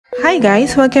Hi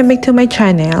guys! Welcome back to my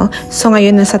channel. So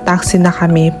ngayon nasa taxi na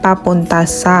kami papunta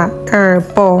sa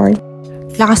airport.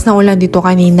 Lakas na ulan dito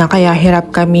kanina kaya hirap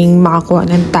kaming makakuha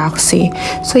ng taxi.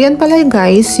 So yan pala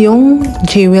guys yung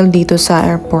jewel dito sa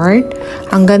airport.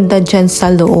 Ang ganda dyan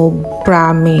sa loob.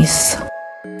 Promise.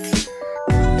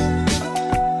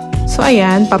 So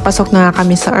ayan, papasok na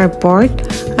kami sa airport.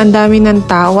 Ang dami ng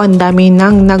tao, ang dami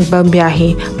nang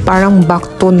nagbabiyahe. Parang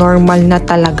back to normal na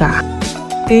talaga.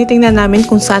 Tinitingnan namin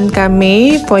kung saan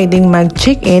kami pwedeng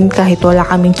mag-check-in kahit wala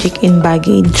kaming check-in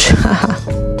baggage.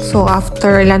 So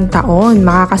after ilang taon,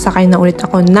 makakasakay na ulit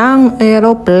ako ng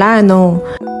eroplano.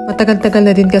 Matagal-tagal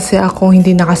na din kasi ako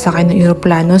hindi nakasakay ng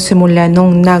eroplano simula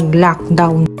nung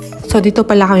nag-lockdown. So dito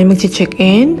pala kami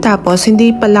mag-check-in, tapos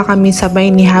hindi pala kami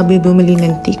sabay ni Habi bumili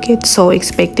ng ticket. So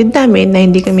expected namin na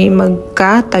hindi kami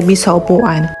magkatabi sa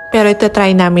upuan. Pero ito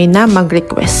try namin na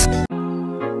mag-request.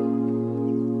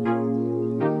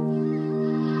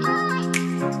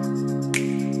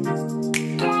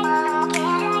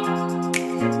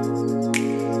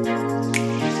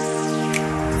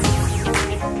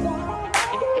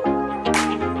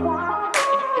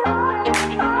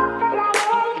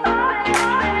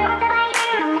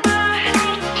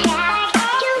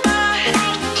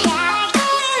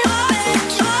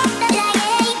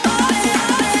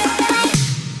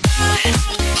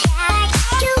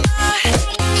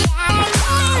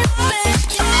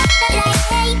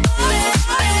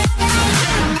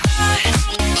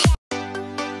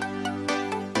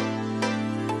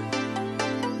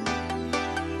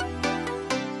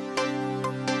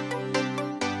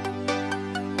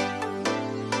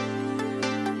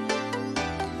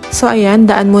 So ayan,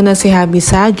 daan muna si Habi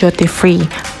sa duty free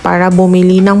para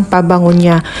bumili ng pabango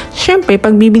niya. Siyempre,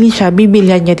 pag bibili siya,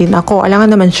 bibilihan niya din ako.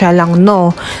 Alangan naman siya lang, no?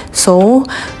 So,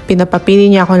 pinapapili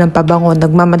niya ako ng pabango.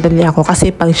 Nagmamadali ako kasi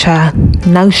pag siya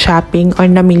nag-shopping or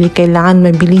namili, kailangan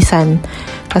mabilisan.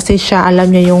 Kasi siya,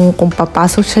 alam niya yung kung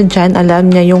papasok siya dyan,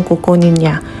 alam niya yung kukunin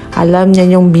niya. Alam niya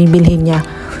yung bibilhin niya.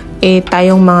 Eh,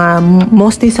 tayong mga,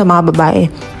 mostly sa mga babae,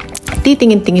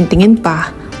 titingin-tingin-tingin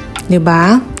pa. 'Di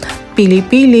ba?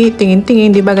 Pili-pili,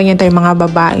 tingin-tingin, di ba ganyan tayo mga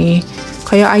babae?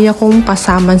 Kaya ayaw kong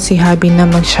kasama si Habi na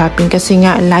mag-shopping kasi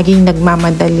nga laging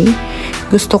nagmamadali.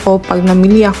 Gusto ko pag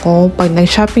namili ako, pag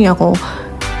nag-shopping ako,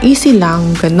 easy lang,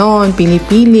 ganon,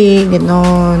 pili-pili,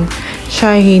 ganon.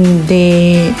 Siya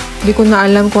hindi. Hindi ko na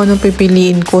alam kung anong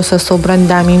pipiliin ko sa sobrang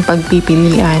daming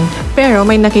pagpipilian. Pero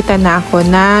may nakita na ako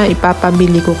na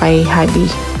ipapabili ko kay Habi.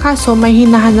 Kaso may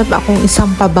hinahanap akong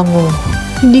isang pabango.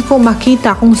 Hindi ko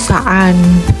makita kung saan.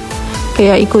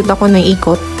 Kaya ikot ako ng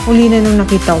ikot. Uli na nung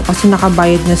nakita ko kasi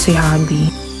nakabayad na si Habi.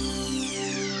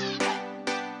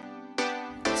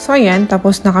 So ayan,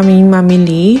 tapos na kami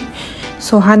mamili.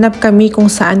 So hanap kami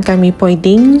kung saan kami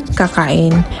pwedeng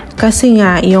kakain. Kasi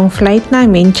nga, yung flight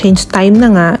namin, change time na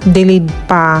nga, delayed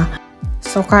pa.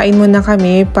 So kain muna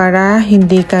kami para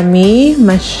hindi kami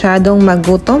masyadong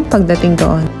magutom pagdating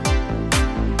doon.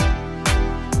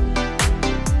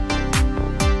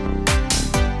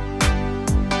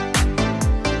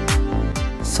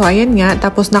 So ayan nga,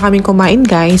 tapos na kami kumain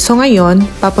guys. So ngayon,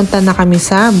 papunta na kami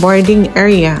sa boarding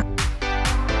area.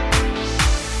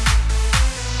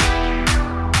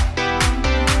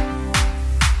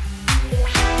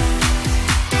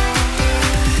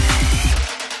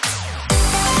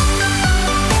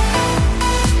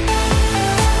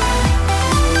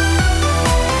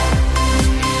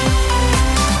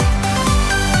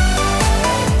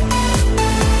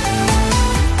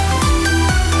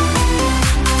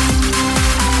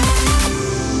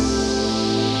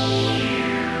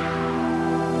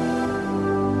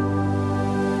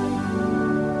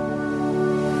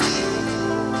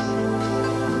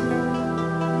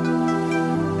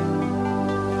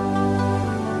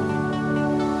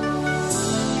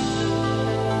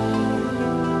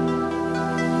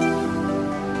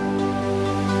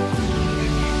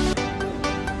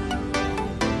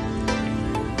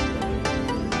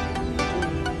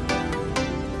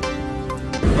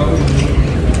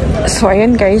 So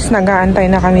ayan guys, nag-aantay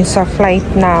na kami sa flight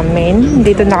namin.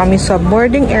 Dito na kami sa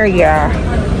boarding area.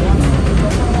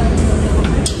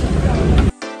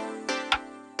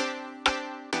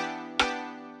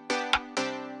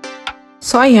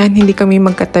 So ayan, hindi kami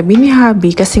magkatabi ni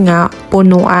Habi kasi nga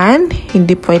punuan,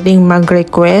 hindi pwedeng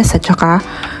mag-request at saka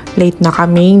late na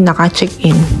kaming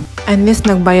naka-check-in. Unless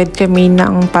nagbayad kami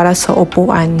ng para sa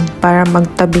upuan para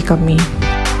magtabi kami.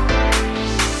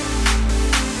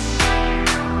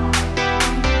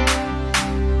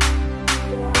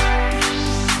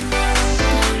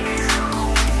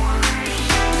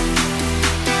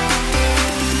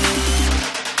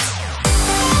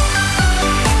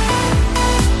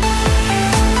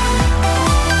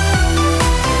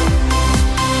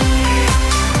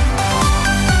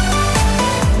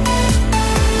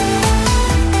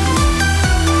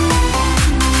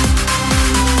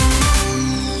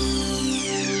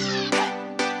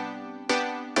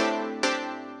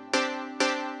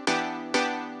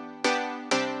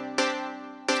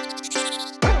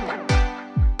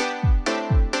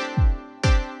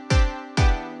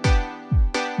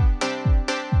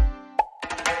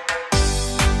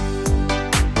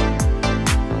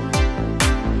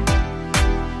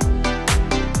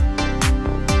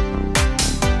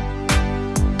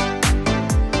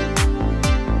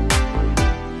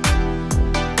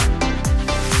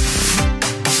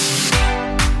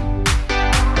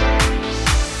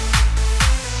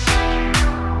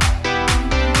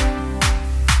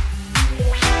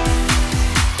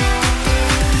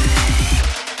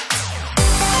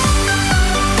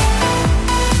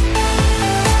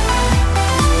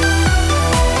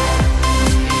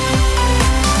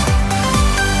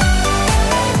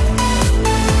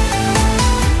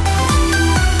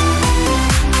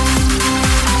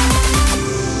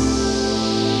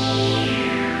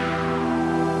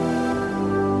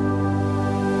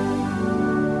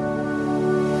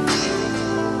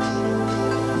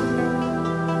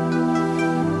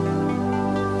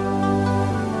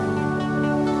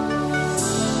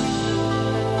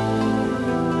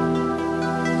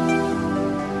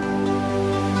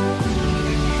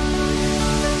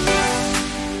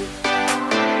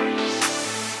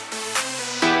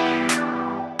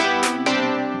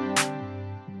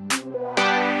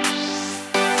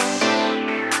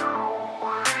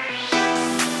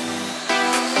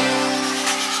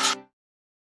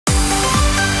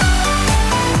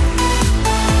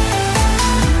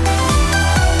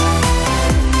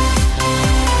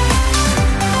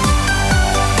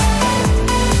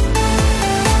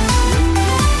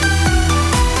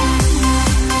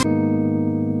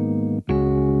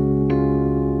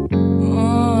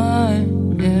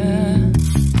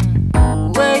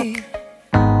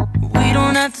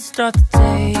 start the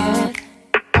day yet.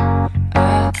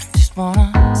 I just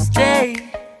wanna stay,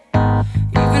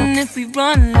 even if we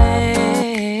run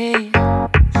late.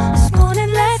 This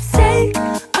morning let's take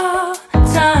our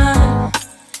time.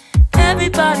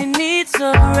 Everybody needs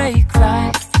a break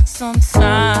right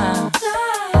sometimes.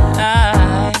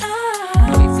 I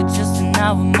wait for just an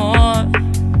hour more.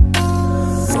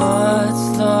 What's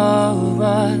the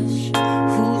rush?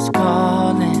 Who's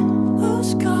calling?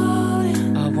 Who's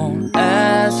calling? I won't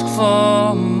ask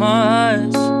for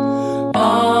much.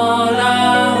 All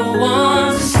I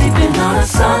want is sleeping on a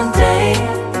Sunday.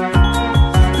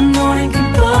 The morning can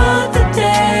put the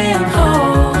day on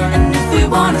hold. And if we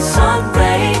want a sun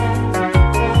ray,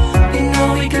 you know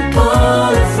we can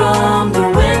pull it from the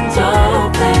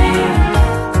window pane.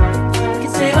 We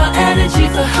can save our energy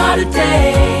for harder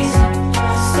days.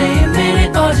 Stay a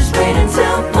minute or just wait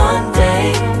until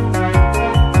Monday.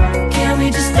 Can we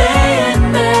just stay in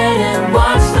bed and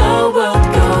watch the world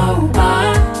go by?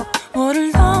 What a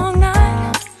long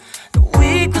night, the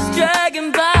week was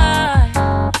dragging by.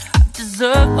 I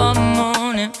deserve a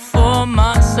morning for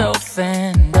myself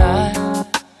and I.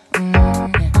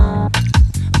 I'm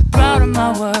proud of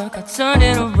my work, I turned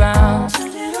it around.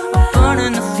 I'm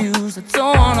burning the fuse, I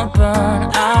don't wanna burn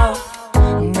out.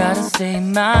 Gotta stay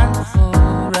mindful,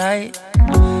 right?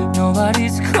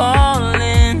 Nobody's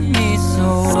calling me, so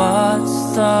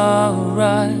what's the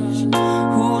rush?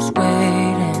 Who's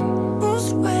waiting? Who's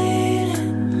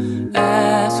waiting?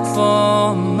 Ask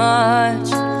for much.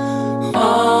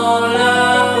 All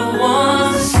I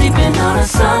want is sleeping on a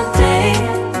Sunday.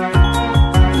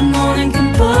 The morning can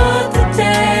put the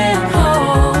day on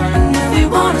hold. And if we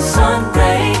want a sun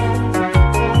ray,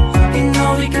 you know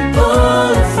we can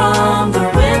pull it from the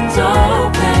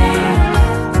window pane.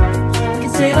 We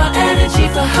can save our energy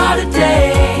for harder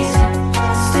days.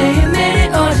 Stay a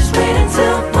minute or just wait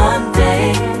until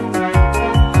Monday.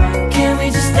 Can we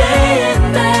just stay in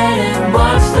bed and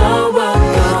watch the world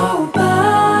go by?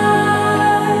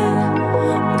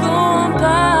 Go on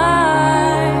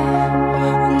by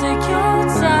and take your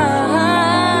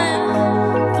time.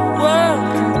 The world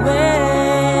can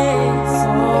wait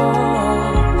for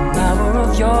an hour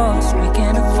of yours we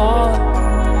can afford.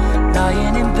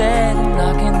 Lying in bed and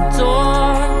locking the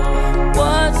door.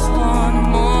 What's one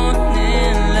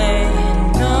morning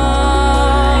laying up?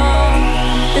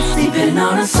 It's sleeping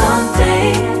on a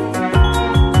Sunday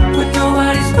when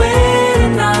nobody's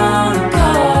waiting on a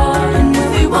call. And if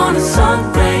we want a sun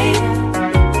ray,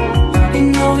 you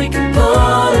know we can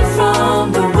pull it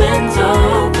from the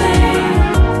window pane.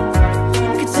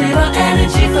 We can save our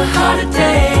energy for harder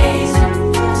days.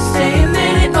 Stay a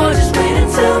minute or just wait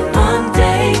until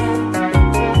Monday.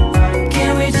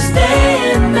 Can we just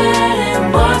stay in bed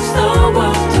and watch the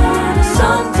world turn to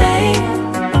Sunday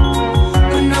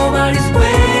when nobody's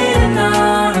waiting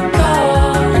on a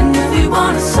call? And if we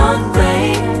want a sun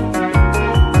ray,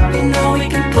 you know we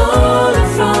can pull it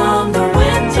from the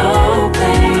window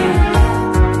pane.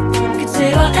 We can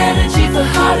save our energy for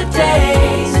harder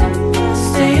days.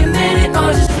 Stay a minute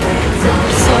or just wait until.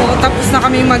 So, tapos na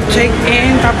kami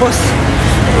mag-check-in. Tapos,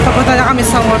 papunta na kami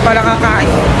sa mall para kakain.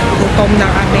 Gutom na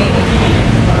kami.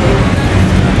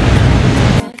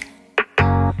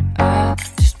 I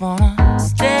just wanna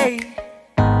stay,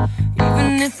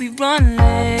 even if we run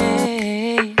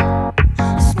late.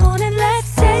 This morning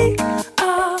let's take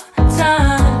our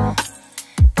time.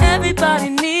 Everybody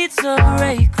needs a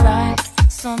break right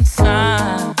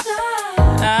sometimes.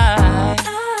 I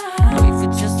wait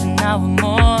for just an hour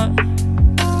more.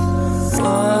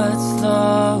 What's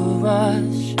the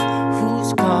rush?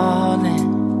 Who's calling?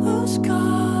 Who's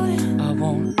calling? I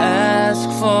won't ask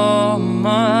for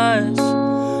much.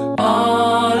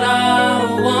 All I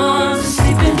want is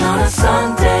sleeping on a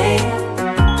Sunday.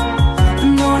 The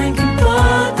morning can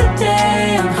put the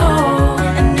day on hold.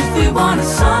 And if we want a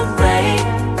sun ray,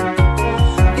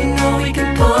 you know we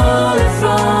can pull it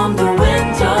from the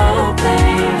window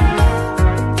pane.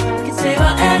 We can save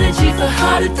our energy for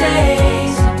harder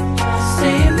days.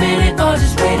 Stay a minute or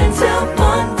just wait until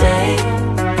Monday.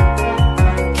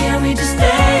 Can we just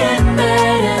stay in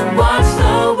bed and watch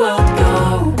the world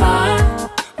go by?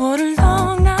 What a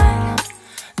long night,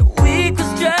 the week was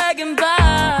dragging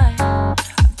by. I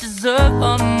deserve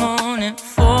a morning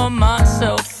for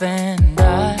myself and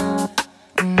I.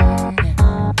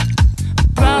 I'm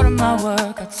proud of my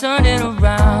work, I turned it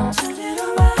around.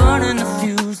 I'm burning the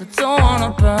fuse, I don't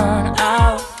wanna burn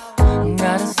out.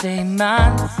 Gotta stay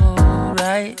mindful,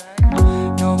 right?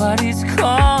 Nobody's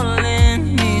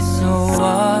calling me, so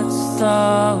what's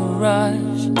the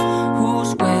rush?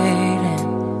 Who's waiting?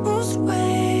 Who's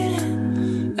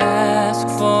waiting? Ask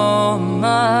for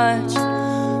much.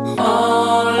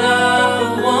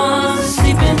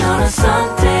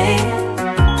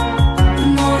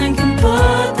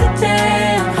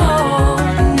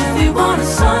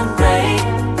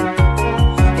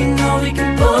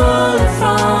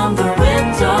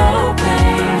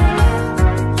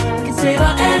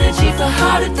 the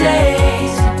harder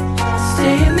days.